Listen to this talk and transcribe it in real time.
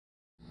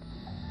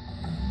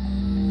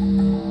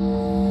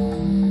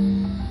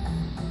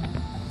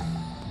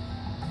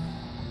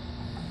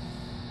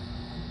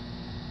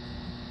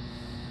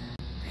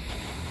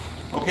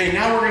Okay,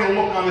 now we're going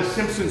to look on the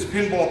Simpsons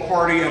Pinball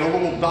Party at a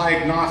little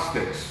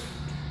diagnostics.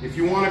 If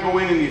you want to go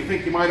in and you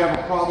think you might have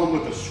a problem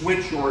with a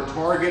switch or a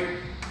target,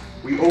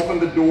 we open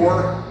the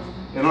door,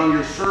 and on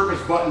your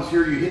service buttons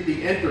here, you hit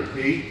the enter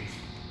key.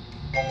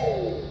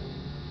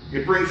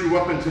 It brings you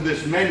up into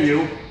this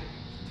menu.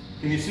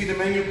 Can you see the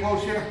menu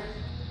close here?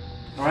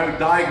 I have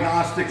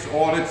diagnostics,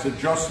 audits,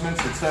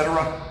 adjustments,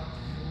 etc.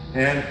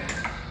 And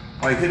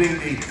by hitting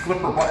the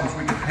flipper buttons,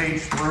 we can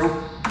page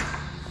through.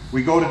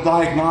 We go to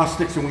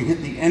diagnostics and we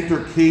hit the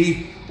enter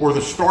key, or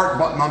the start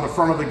button on the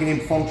front of the game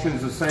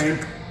functions the same.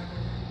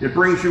 It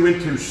brings you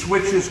into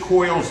switches,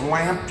 coils,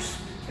 lamps,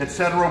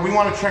 etc. We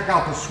want to check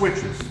out the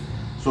switches.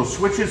 So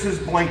switches is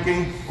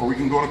blinking, or we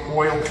can go to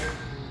coils.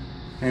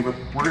 Okay, but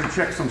we're going to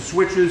check some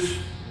switches.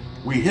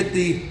 We hit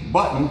the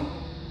button.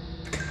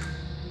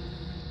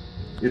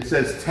 It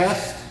says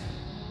test.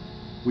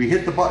 We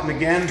hit the button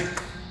again.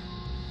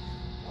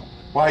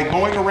 By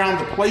going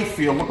around the play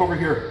field, look over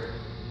here.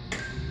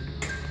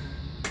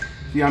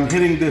 See, I'm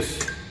hitting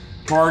this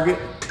target.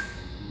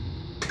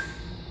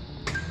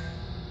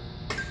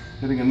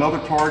 Hitting another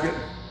target.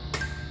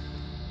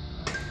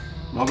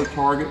 Another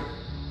target.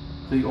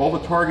 See, all the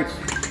targets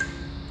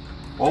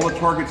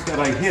that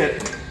I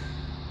hit,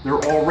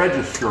 they're all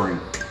registering.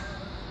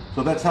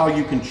 So that's how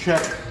you can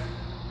check.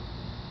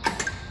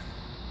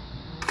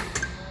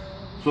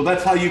 So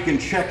that's how you can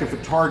check if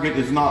a target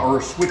is not, or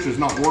a switch is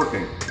not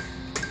working.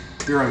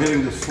 Here I'm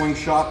hitting the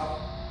slingshot.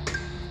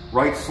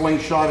 Right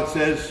slingshot it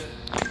says.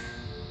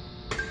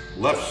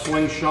 Left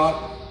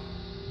slingshot.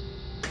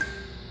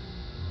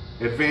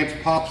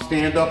 Advanced pop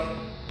stand up.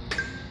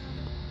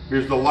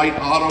 Here's the light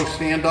auto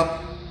stand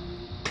up.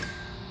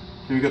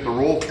 So you got the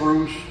roll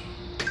throughs.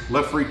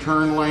 Left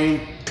return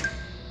lane.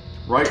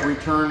 Right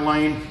return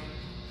lane.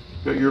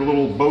 Got your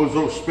little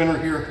bozo spinner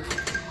here.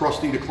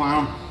 Krusty the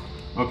Clown.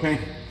 Okay.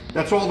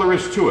 That's all there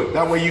is to it.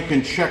 That way you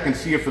can check and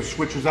see if the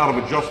switch is out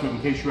of adjustment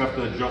in case you have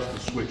to adjust the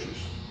switches.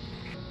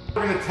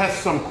 We're going to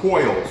test some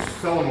coils,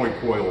 solenoid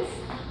coils.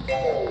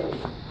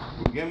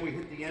 Again, we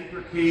hit the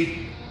enter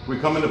key. We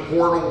come into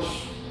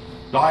portals,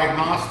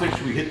 diagnostics.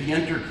 We hit the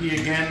enter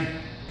key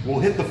again. We'll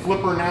hit the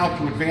flipper now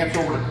to advance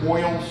over to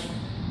coils.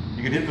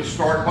 You can hit the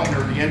start button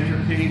or the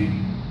enter key.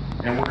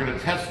 And we're going to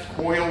test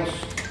coils.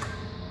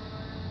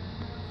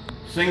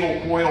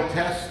 Single coil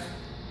test.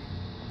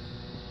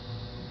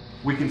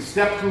 We can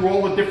step through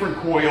all the different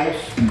coils.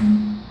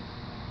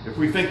 If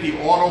we think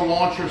the auto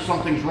launcher,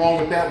 something's wrong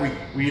with that,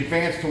 we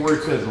advance to where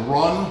it says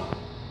run.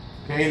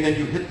 Okay, and then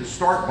you hit the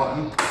start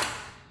button.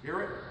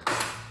 Hear it?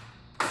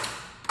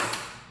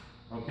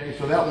 Okay,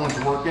 so that one's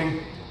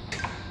working.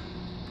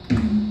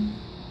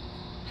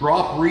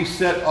 Drop,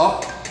 reset,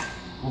 up.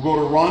 We'll go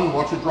to run,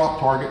 watch it drop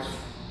targets.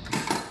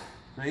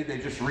 Okay, they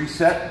just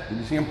reset. Did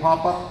you see them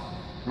pop up?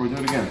 Here, we'll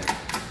do it again.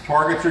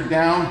 Targets are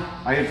down.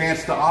 I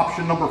advance to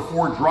option number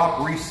 4,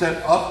 drop,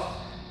 reset, up.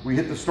 We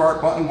hit the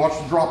start button, watch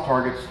the drop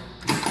targets.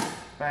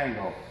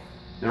 Bango.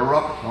 They're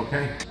up,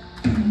 okay.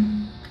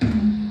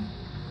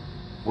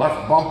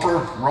 Left bumper,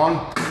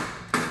 run.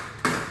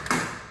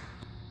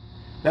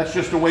 That's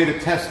just a way to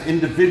test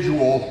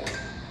individual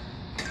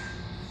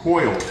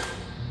coils.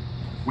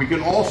 We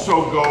can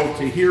also go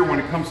to here when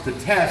it comes to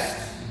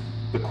test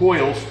the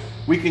coils,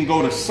 we can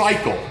go to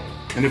cycle.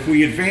 And if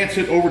we advance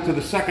it over to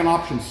the second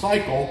option,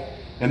 cycle,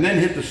 and then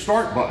hit the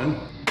start button,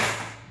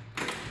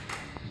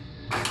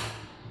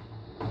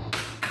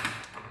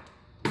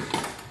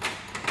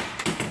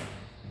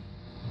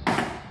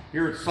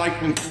 here it's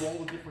cycling through all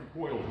the different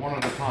coils one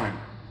at a time.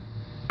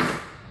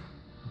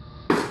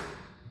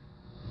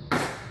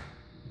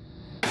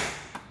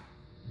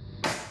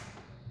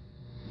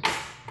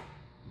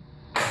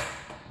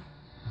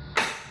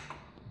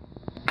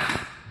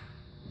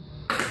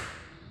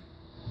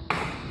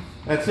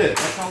 That's it.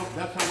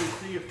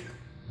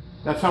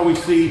 That's how we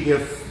see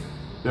if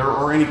there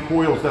are any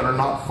coils that are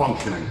not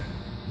functioning.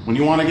 When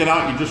you want to get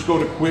out, you just go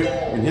to quit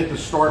and hit the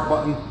start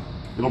button.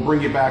 It'll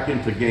bring you back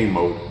into game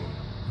mode.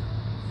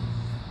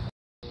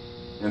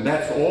 And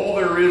that's all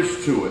there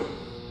is to it.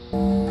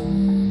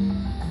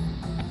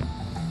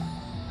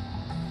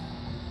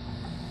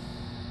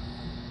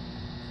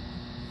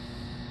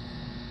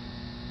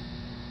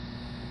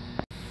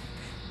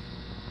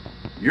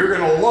 You're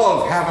going to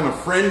love having a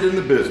friend in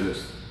the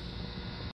business.